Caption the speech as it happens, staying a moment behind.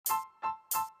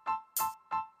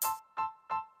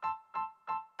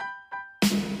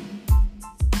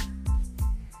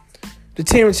The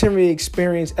Terrence Henry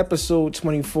Experience, episode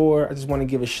 24. I just want to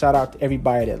give a shout out to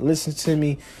everybody that listens to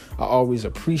me. I always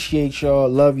appreciate y'all,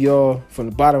 love y'all from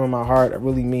the bottom of my heart. I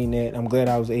really mean that. I'm glad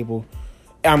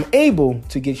I'm able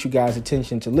to get you guys'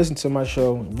 attention to listen to my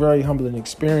show. Very humbling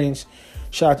experience.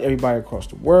 Shout out to everybody across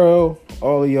the world,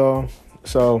 all of y'all.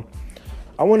 So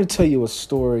I want to tell you a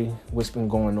story, what's been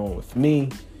going on with me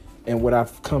and what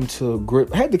I've come to a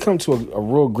grip. I had to come to a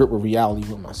real grip with reality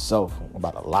with myself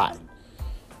about a lot.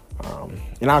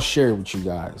 And I'll share it with you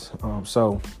guys.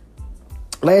 So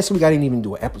last week I didn't even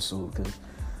do an episode because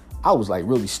I was like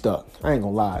really stuck. I ain't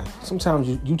gonna lie. Sometimes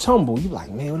you tumble. You like,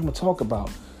 man, what am I gonna talk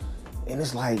about? And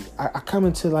it's like I come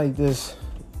into like this.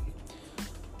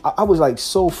 I was like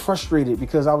so frustrated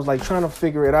because I was like trying to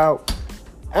figure it out.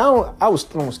 I was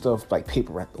throwing stuff like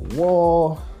paper at the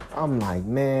wall. I'm like,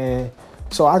 man.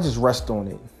 So I just rest on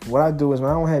it. What I do is when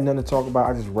I don't have nothing to talk about,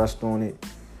 I just rest on it.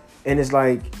 And it's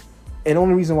like, and the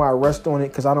only reason why I rest on it,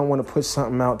 because I don't want to put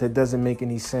something out that doesn't make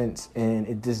any sense and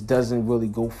it just doesn't really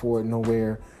go for it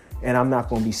nowhere. And I'm not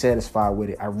going to be satisfied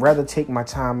with it. I'd rather take my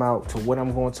time out to what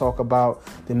I'm going to talk about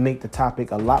to make the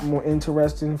topic a lot more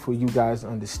interesting for you guys to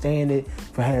understand it,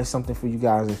 for having something for you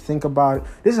guys to think about it.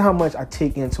 This is how much I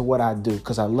take into what I do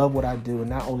because I love what I do,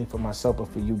 and not only for myself, but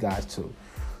for you guys too.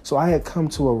 So I had come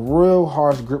to a real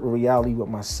harsh grip of reality with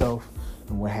myself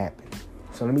and what happened.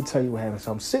 So let me tell you what happened.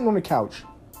 So I'm sitting on the couch.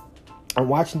 I'm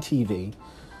watching TV.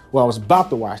 Well, I was about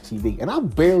to watch TV, and I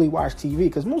barely watch TV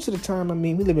because most of the time,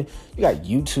 you got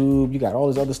YouTube, you got all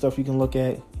this other stuff you can look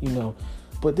at,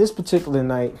 But this particular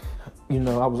night, I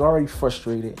was already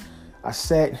frustrated. I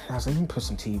sat, I was like, let me put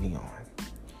some TV on,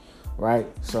 right?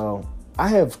 So I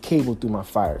have cable through my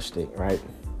Fire Stick, right?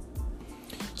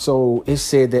 So it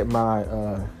said that my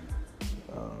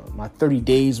 30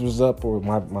 days was up, or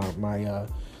my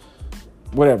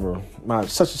whatever, my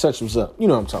such and such was up. You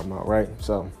know what I'm talking about, right?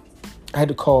 So I had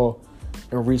to call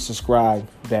and resubscribe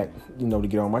back, to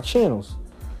get on my channels.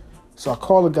 So I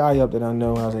called a guy up that I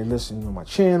know. I was like, listen, my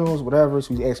channels, whatever.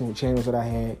 So he's asking me what channels that I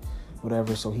had,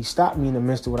 whatever. So he stopped me in the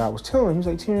midst of what I was telling him. He was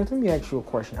like, Terrence, let me ask you a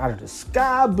question. Out of the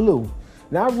sky blue.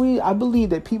 Now, I believe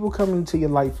that people come into your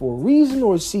life for a reason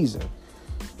or a season,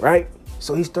 right?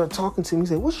 So he started talking to me. He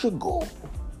said, what's your goal?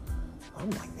 I'm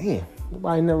like, man,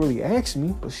 nobody never really asked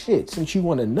me, but shit, since you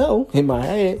want to know in my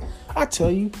head, I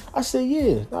tell you. I said,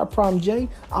 yeah, not a problem, Jay.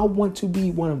 I want to be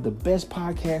one of the best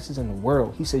podcasters in the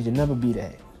world. He said, you'll never be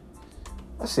that.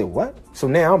 I said, what? So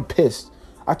now I'm pissed.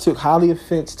 I took highly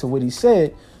offense to what he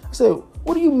said. I said,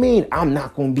 what do you mean I'm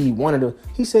not going to be one of the...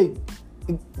 He said,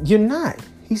 you're not.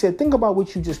 He said, think about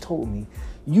what you just told me.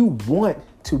 You want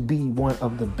to be one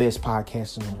of the best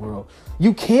podcasts in the world.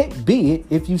 You can't be it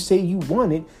if you say you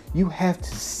want it. You have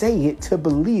to say it to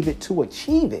believe it, to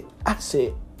achieve it. I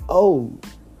said, oh,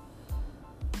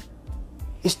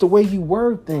 it's the way you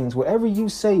word things. Whatever you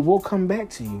say will come back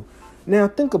to you. Now,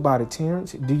 think about it,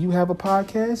 Terrence. Do you have a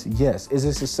podcast? Yes. Is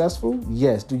it successful?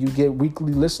 Yes. Do you get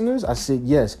weekly listeners? I said,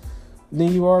 yes.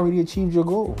 Then you already achieved your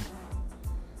goal.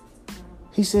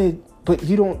 He said,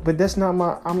 but that's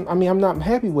not I'm not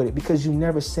happy with it because you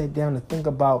never sat down to think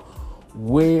about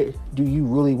where do you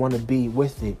really want to be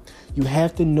with it. You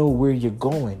have to know where you're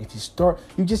going. If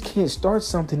you just can't start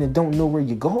something and don't know where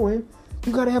you're going.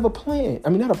 You got to have a plan.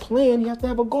 Not a plan. You have to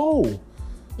have a goal.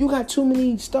 You got too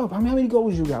many stuff. How many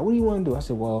goals you got? What do you want to do? I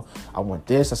said, well, I want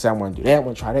this. I said, I want to do that. I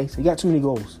want to try that. So you got too many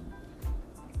goals.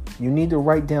 You need to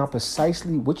write down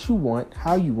precisely what you want,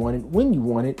 how you want it, when you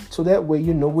want it, so that way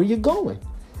you know where you're going.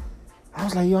 I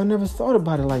was like, yo, I never thought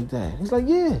about it like that. He's like,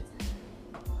 yeah.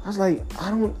 I was like,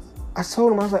 I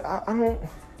told him, I was like, I don't.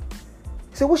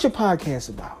 He said, what's your podcast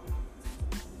about?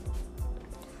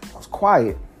 I was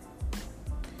quiet.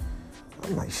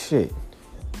 I'm like, shit.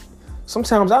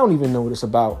 Sometimes I don't even know what it's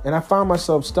about. And I find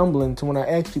myself stumbling to when I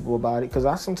ask people about it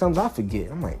because sometimes I forget.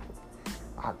 I'm like,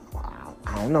 I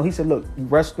don't know. He said, look, you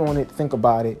rest on it, think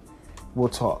about it, we'll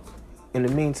talk. In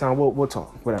the meantime, we'll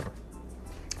talk, whatever.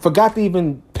 Forgot to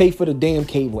even pay for the damn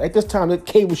cable. At this time, that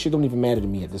cable shit don't even matter to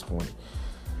me at this point.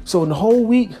 So in the whole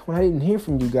week, when I didn't hear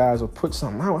from you guys or put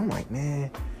something out, I'm like,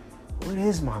 man, what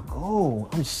is my goal?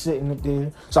 I'm sitting up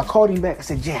there. So I called him back. I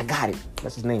said, Jay, I got it.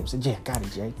 That's his name. I said, Jay, I got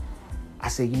it, Jay. I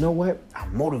said, you know what? I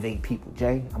motivate people,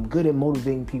 Jay. I'm good at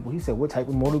motivating people. He said, what type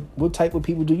of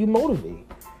people do you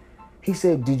motivate? He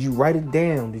said, did you write it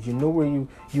down? Did you know where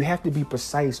you have to be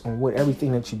precise on what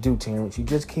everything that you do, Terrence. You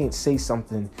just can't say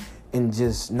something and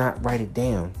just not write it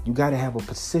down. You got to have a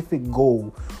specific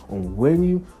goal on what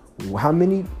you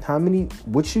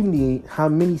need, how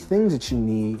many things that you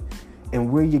need,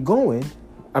 and where you're going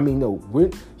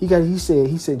He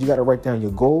said you got to write down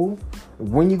your goal,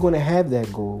 when you're going to have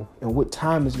that goal, and what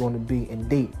time it's going to be, and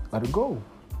date of the goal.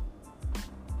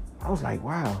 I was like,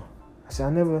 wow. I said, I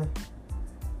never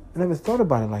thought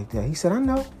about it like that. He said, I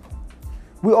know.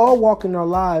 We all walk in our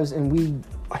lives and we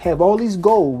have all these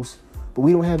goals, but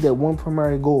we don't have that one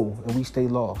primary goal, and we stay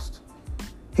lost.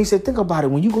 He said, think about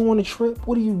it. When you go on a trip,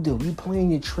 what do? You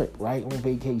plan your trip, right? On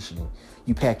vacation.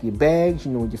 You pack your bags.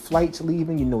 You know when your flight's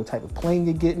leaving. You know what type of plane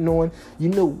you're getting on. You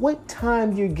know what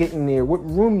time you're getting there, what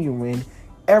room you're in,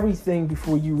 everything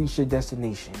before you reach your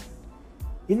destination.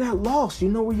 You're not lost. You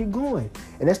know where you're going.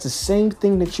 And that's the same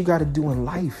thing that you got to do in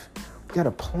life. You got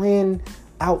to plan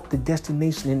out the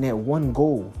destination in that one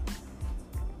goal.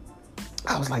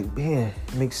 I was like, man,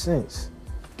 it makes sense.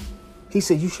 He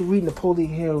said, you should read Napoleon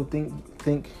Hill,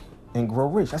 Think and Grow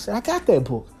Rich. I said, I got that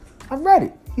book. I read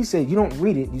it. He said, you don't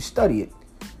read it, you study it.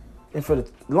 And for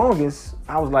the longest,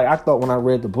 I thought when I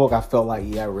read the book, I felt like,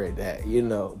 yeah, I read that,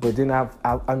 But then I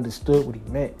understood what he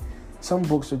meant. Some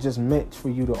books are just meant for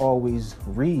you to always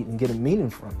read and get a meaning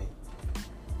from it.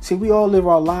 See, we all live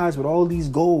our lives with all these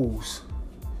goals,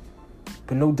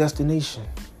 but no destination.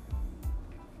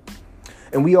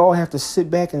 And we all have to sit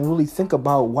back and really think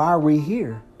about why we're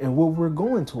here and what we're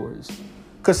going towards.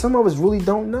 Because some of us really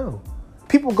don't know.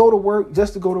 People go to work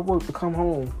just to go to work, to come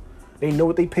home. They know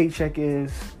what their paycheck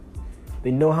is.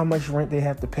 They know how much rent they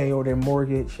have to pay or their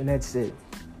mortgage, and that's it.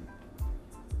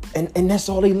 And that's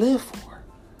all they live for.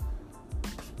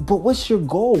 But what's your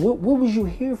goal? What was you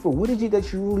here for? What is it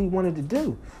that you really wanted to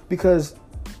do? Because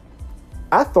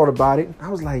I thought about it. I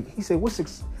was like, he said, what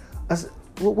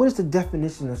is the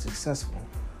definition of successful?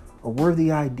 A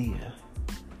worthy idea.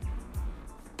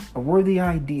 A worthy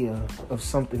idea of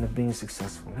something, of being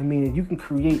successful. I mean, you can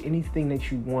create anything that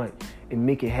you want and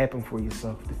make it happen for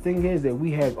yourself. The thing is that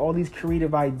we have all these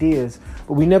creative ideas,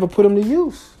 but we never put them to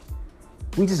use.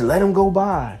 We just let them go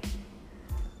by.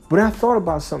 But I thought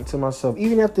about something to myself.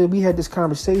 Even after we had this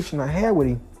conversation I had with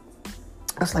him,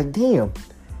 I was like, damn.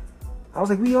 I was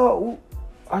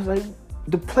like,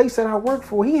 the place that I work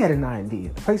for, he had an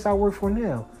idea. The place I work for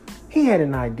now, he had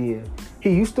an idea. He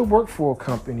used to work for a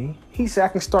company. He said, I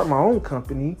can start my own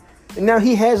company. And now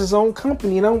he has his own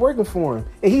company and I'm working for him.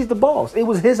 And he's the boss. It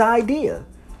was his idea.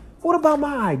 What about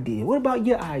my idea? What about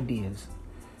your ideas?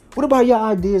 What about your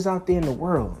ideas out there in the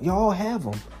world? Y'all have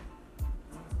them.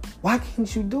 Why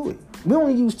can't you do it? We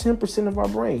only use 10% of our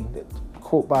brain.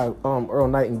 Quote by Earl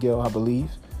Nightingale, I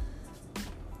believe.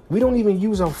 We don't even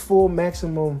use our full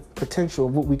maximum potential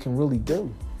of what we can really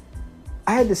do.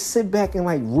 I had to sit back and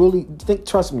really think,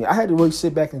 trust me, I had to really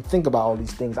sit back and think about all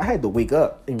these things. I had to wake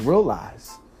up and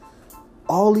realize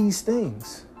all these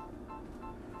things.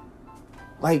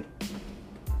 Like,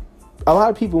 a lot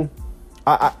of people,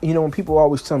 when people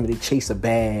always tell me they chase a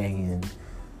bag and,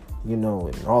 and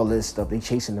all this stuff, they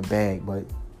chasing the bag, but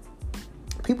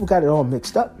people got it all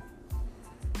mixed up.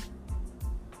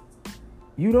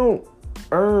 You don't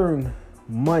earn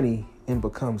money and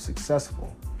become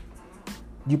successful.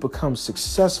 You become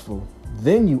successful,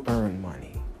 then you earn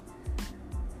money.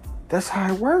 That's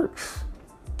how it works.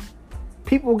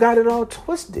 People got it all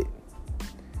twisted.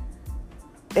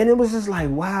 And it was just like,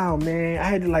 wow, man, I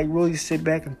had to really sit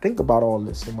back and think about all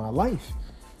this in my life.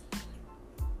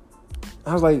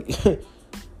 I was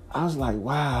like,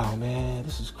 wow, man,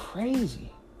 this is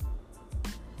crazy.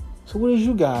 So what is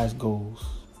you guys' goals?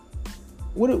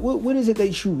 What is it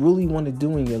that you really want to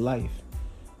do in your life?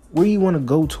 Where you want to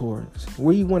go towards?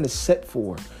 Where you want to set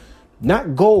for?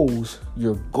 Not goals,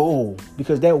 your goal.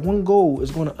 Because that one goal is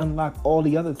going to unlock all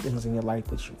the other things in your life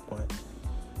that you want.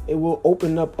 It will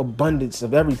open up abundance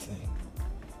of everything.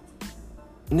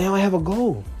 Now I have a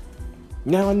goal.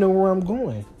 Now I know where I'm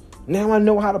going. Now I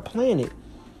know how to plan it.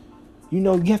 You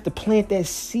have to plant that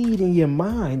seed in your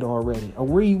mind already. Or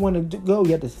where you want to go.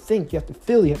 You have to think. You have to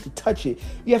feel. You have to touch it.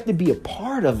 You have to be a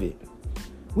part of it.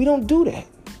 We don't do that.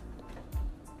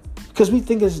 Because we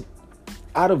think it's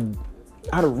out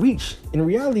of reach. In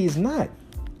reality, it's not.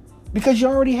 Because you're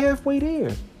already halfway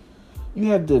there. You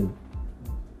have the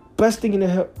best thing in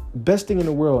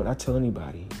the world. I tell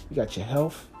anybody. You got your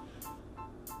health.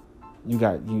 You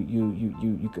got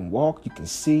you can walk, you can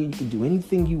see, you can do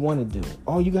anything you want to do.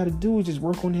 All you got to do is just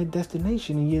work on that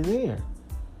destination and you're there.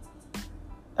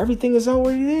 Everything is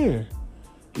already there.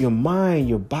 Your mind,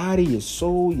 your body, your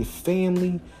soul, your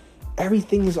family,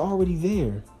 everything is already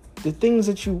there. The things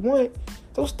that you want,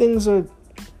 those things are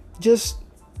just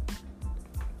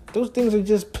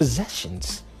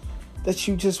possessions that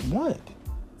you just want.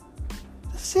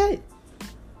 That's it.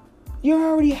 You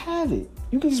already have it.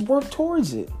 You can just work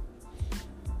towards it.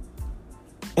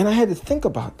 And I had to think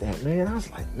about that, man. I was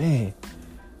like, man,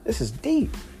 This is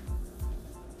deep.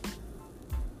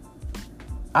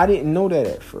 I didn't know that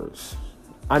at first.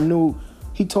 I knew,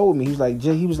 he told me, he was like,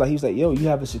 Jay, he was like, yo, you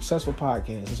have a successful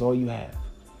podcast. That's all you have.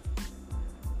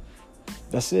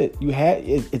 That's it. You had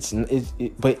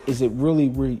it, but is it really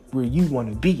where you want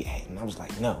to be at? And I was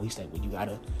like, no. He said, well, you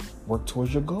gotta work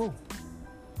towards your goal.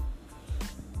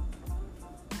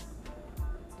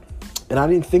 And I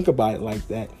didn't think about it like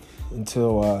that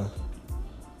until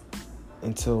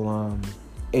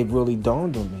it really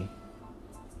dawned on me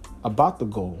about the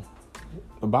goal,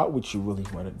 about what you really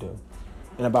want to do,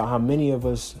 and about how many of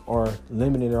us are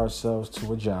limiting ourselves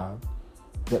to a job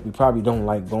that we probably don't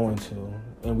like going to,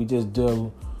 and we just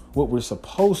do what we're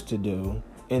supposed to do,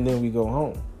 and then we go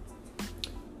home.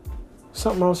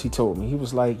 Something else he told me, he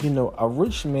was like, a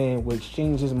rich man would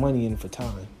exchange his money in for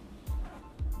time,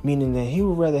 meaning that he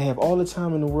would rather have all the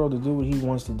time in the world to do what he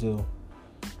wants to do,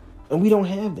 and we don't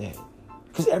have that,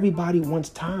 because everybody wants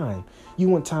time. You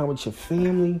want time with your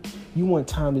family, you want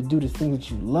time to do the things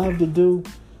that you love to do,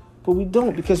 but we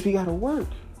don't, because we gotta work.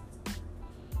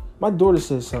 My daughter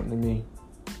said something to me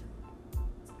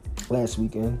last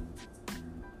weekend.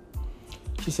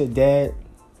 She said, Dad,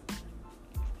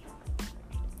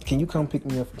 can you come pick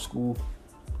me up from school?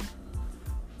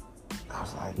 I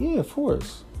was like, yeah, of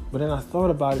course. But then I thought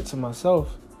about it to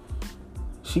myself.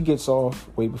 She gets off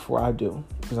way before I do,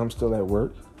 because I'm still at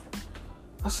work.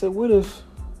 I said, what if,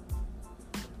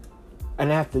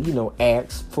 and I have to,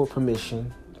 ask for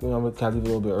permission. I'm going to leave a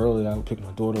little bit early. I would pick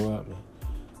my daughter up. And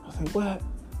I was like, what?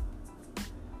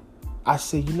 I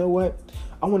said, you know what?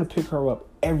 I want to pick her up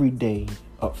every day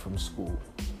up from school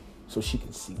so she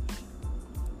can see me.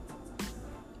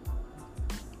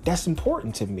 That's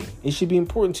important to me. It should be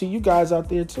important to you guys out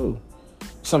there too.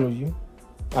 Some of you,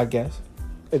 I guess,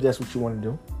 if that's what you want to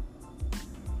do.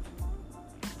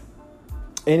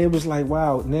 And it was like,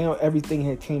 wow, now everything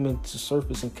had came into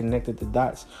surface and connected the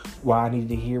dots why I needed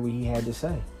to hear what he had to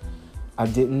say. I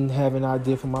didn't have an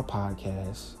idea for my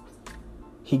podcast.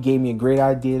 He gave me a great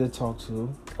idea to talk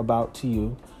to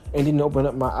you, and didn't open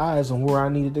up my eyes on where I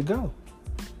needed to go.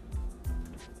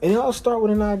 And it all started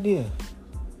with an idea.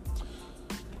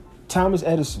 Thomas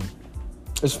Edison.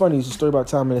 It's funny, it's a story about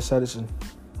Thomas Edison.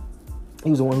 He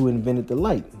was the one who invented the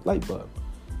light bulb.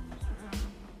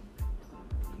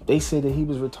 They said that he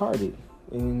was retarded,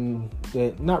 and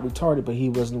that not retarded, but he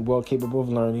wasn't well capable of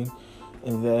learning,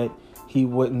 and that he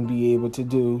wouldn't be able to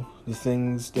do the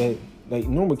things that like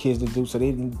normal kids to do. So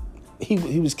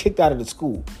he was kicked out of the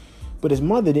school. But his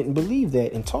mother didn't believe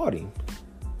that and taught him.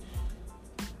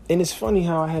 And it's funny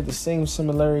how I had the same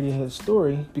similarity in his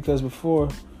story, because before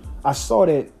I saw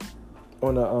that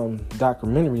on a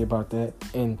documentary about that.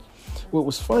 And what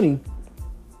was funny,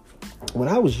 when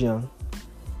I was young,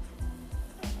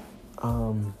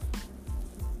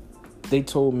 they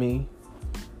told me,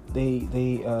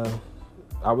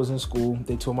 I was in school,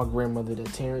 they told my grandmother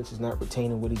that Terrence is not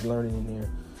retaining what he's learning in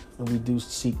there. And we do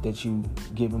seek that you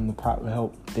give him the proper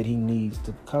help that he needs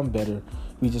to become better.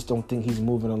 We just don't think he's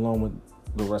moving along with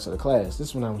the rest of the class. This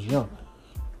is when I was young.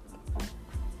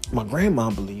 My grandma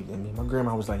believed in me. My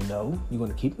grandma was like, no, you're going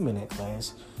to keep him in that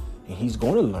class, and he's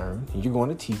going to learn, and you're going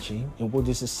to teach him, and we'll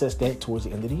just assess that towards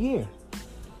the end of the year.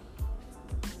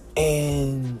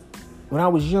 And when I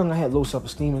was young, I had low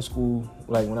self-esteem in school,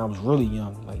 like when I was really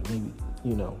young, like maybe,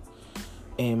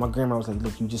 And my grandma was like,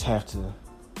 look, you just have to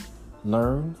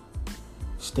learn,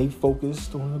 stay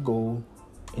focused on the goal,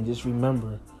 and just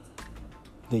remember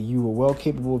that you are well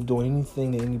capable of doing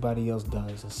anything that anybody else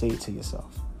does, and say it to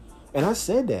yourself. And I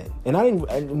said that. And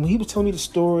when he was telling me the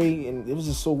story, and it was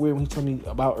just so weird when he told me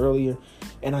about earlier,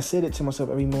 and I said it to myself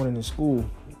every morning in school,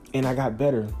 and I got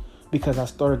better because I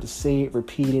started to say it,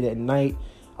 repeat it at night.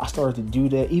 I started to do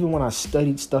that. Even when I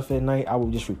studied stuff at night, I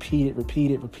would just repeat it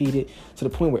to the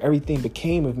point where everything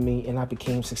became of me, and I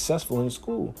became successful in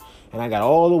school. And I got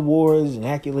all the awards and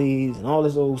accolades and all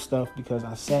this old stuff because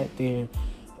I sat there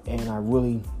and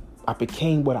I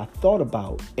became what I thought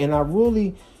about. And I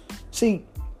really, see,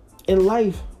 in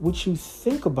life, what you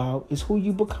think about is who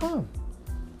you become.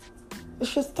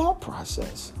 It's your thought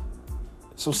process.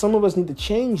 So some of us need to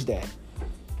change that.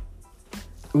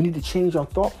 We need to change our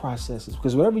thought processes,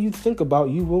 because whatever you think about,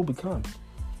 you will become.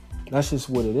 That's just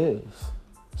what it is.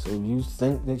 So if you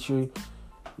think that you're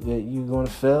going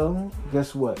to fail,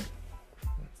 guess what?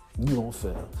 You're going to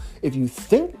fail. If you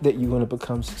think that you're going to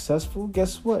become successful,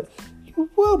 guess what? You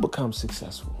will become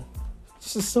successful.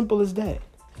 It's as simple as that.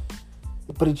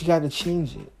 But you got to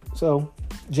change it. So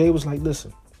Jay was like,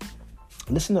 listen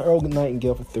to Earl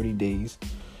Nightingale for 30 days.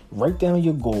 Write down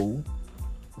your goal.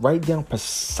 Write down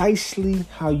precisely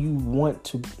how you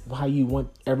want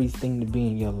everything to be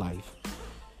in your life.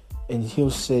 And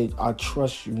he'll say, I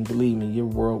trust you and believe me, your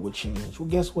world will change. Well,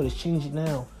 guess what? It's changing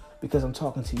now because I'm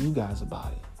talking to you guys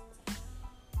about it.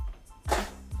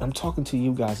 I'm talking to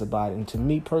you guys about it. And to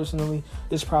me personally,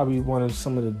 it's probably one of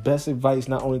some of the best advice,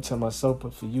 not only to myself,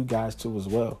 but for you guys too as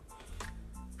well.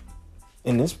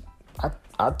 And this,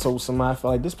 I told somebody I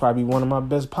felt like this probably one of my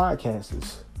best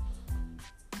podcasters.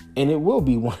 And it will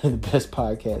be one of the best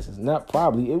podcasters. Not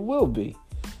probably, it will be.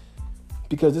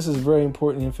 Because this is very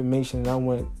important information and I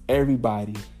want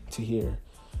everybody to hear.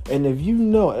 And if you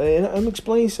know, and I'm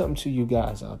explaining something to you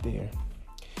guys out there.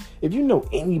 If you know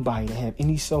anybody that have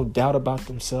any self-doubt about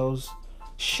themselves,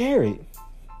 share it.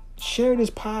 Share this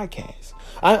podcast.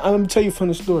 I'm going to tell you from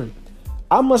the story.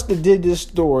 I must have did this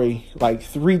story like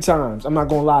 3 times. I'm not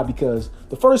going to lie, because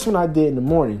the first one I did in the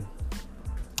morning,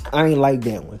 I ain't like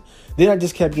that one. Then I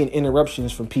just kept getting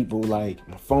interruptions from people. Like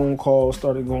my phone calls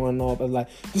started going off. Like,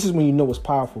 this is when you know it's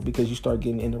powerful, because you start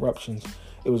getting interruptions.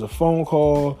 It was a phone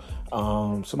call.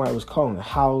 Somebody was calling the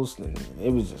house, and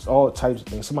it was just all types of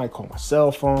things. Somebody called my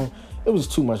cell phone. It was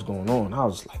too much going on. I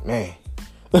was like, man.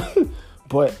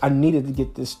 But I needed to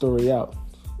get this story out.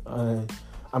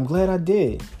 I'm glad I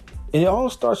did. And it all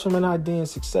starts from an idea and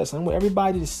success. I want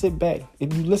everybody to sit back.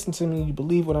 If you listen to me, you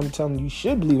believe what I'm telling you, you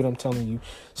should believe what I'm telling you.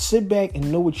 Sit back and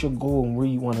know what your goal and where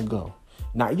you want to go.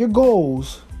 Not your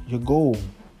goals, your goal.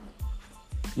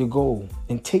 Your goal.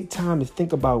 And take time to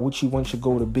think about what you want your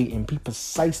goal to be and be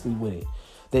precisely with it.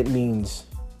 That means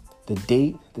the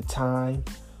date, the time,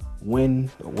 when,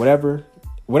 whatever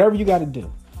you got to do.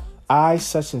 I,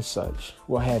 such and such,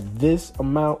 will have this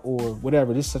amount or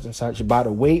whatever, this such and such, by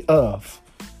the way of,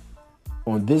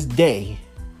 on this day,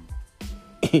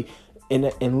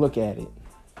 and look at it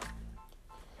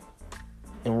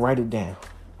and write it down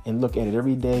and look at it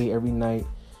every day, every night,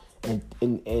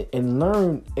 and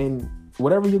learn. And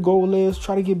whatever your goal is,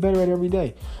 try to get better at every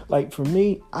day. Like for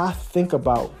me, I think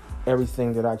about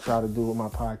everything that I try to do with my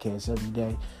podcast every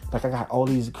day. Like I got all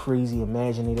these crazy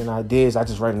imaginating ideas. I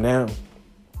just write them down.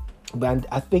 But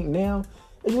I think now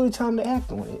it's really time to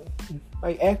act on it.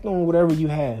 Like act on whatever you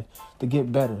have to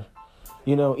get better.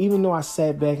 You know, even though I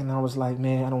sat back and I was like,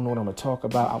 man, I don't know what I'm going to talk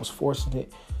about. I was forcing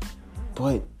it.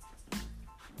 But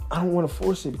I don't want to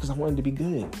force it because I wanted to be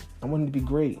good. I wanted to be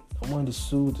great. I wanted to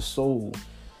soothe the soul.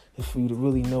 And for you to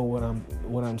really know what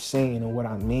I'm saying and what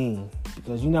I mean.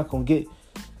 Because you're not going to get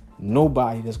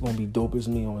nobody that's going to be dope as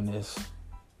me on this.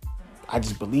 I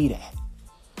just believe that.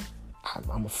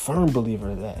 I'm a firm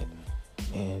believer of that.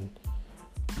 And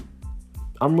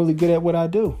I'm really good at what I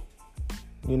do.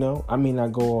 You know, I may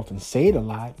not go off and say it a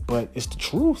lot, but it's the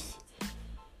truth.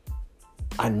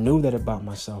 I knew that about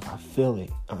myself. I feel it.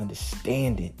 I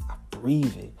understand it. I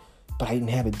breathe it. But I didn't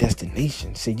have a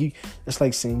destination. See, it's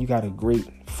like saying you got a great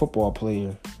football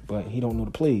player, but he don't know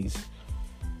the plays.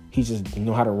 He just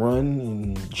know how to run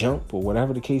and jump or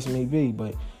whatever the case may be,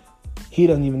 but he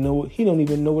don't even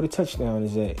know what a touchdown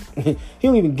is at. He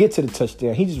don't even get to the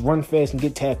touchdown. He just run fast and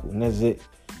get tackled, and that's it.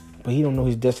 But he don't know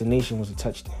his destination was a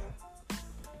touchdown.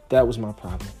 That was my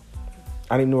problem.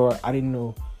 I didn't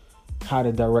know how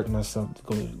to direct myself to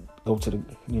go to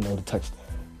the touchdown.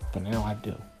 But now I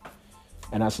do.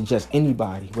 And I suggest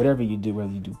anybody, whatever you do, whether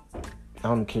you do, I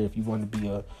don't care if you want to be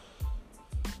an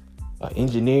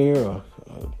engineer or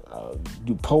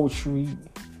do poetry,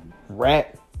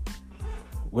 rap,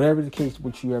 whatever the case,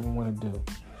 what you ever want to do,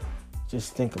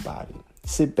 just think about it.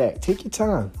 Sit back, take your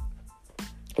time.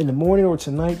 In the morning or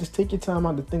tonight, just take your time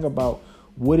out to think about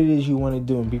what it is you want to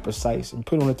do and be precise, and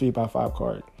put on a 3x5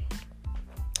 card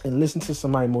and listen to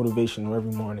somebody motivational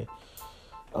every morning.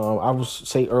 I would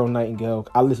say Earl Nightingale.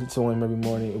 I listen to him every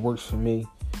morning. It works for me.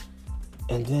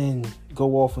 And then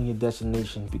go off on your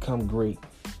destination, become great,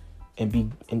 and be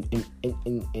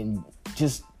and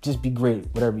just be great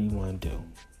at whatever you want to do.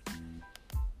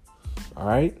 All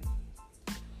right.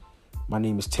 My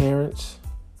name is Terrence,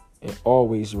 and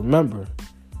always remember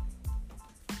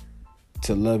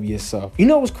to love yourself. You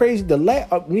know what's crazy?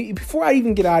 Before I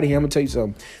even get out of here, I'm gonna tell you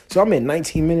something. So I'm at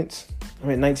 19 minutes.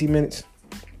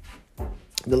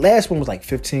 The last one was like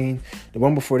 15. The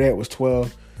one before that was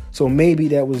 12. So maybe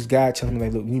that was God telling me,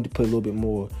 like, look, you need to put a little bit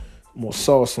more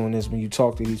sauce on this when you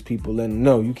talk to these people. Let them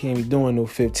know you can't be doing no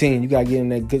 15. You gotta get in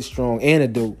that good, strong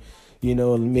antidote,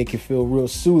 and make it feel real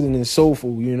soothing and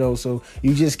soulful, So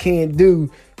you just can't do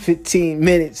 15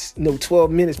 minutes,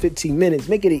 12 minutes, 15 minutes.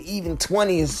 Make it an even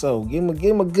 20 or so. Give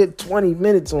him a good 20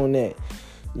 minutes on that,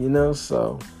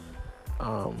 So,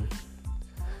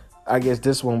 I guess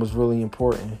this one was really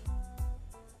important.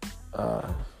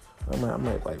 I'm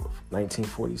at like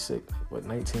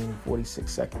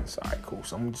 1946 seconds. All right, cool.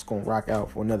 So I'm just going to rock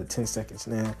out for another 10 seconds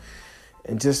now.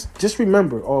 And just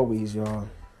remember always, y'all,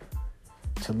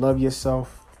 to love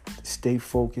yourself, to stay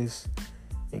focused,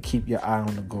 and keep your eye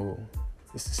on the goal.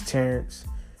 This is Terrence.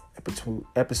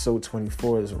 Episode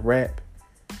 24 is a wrap,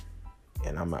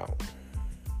 and I'm out.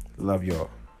 Love y'all.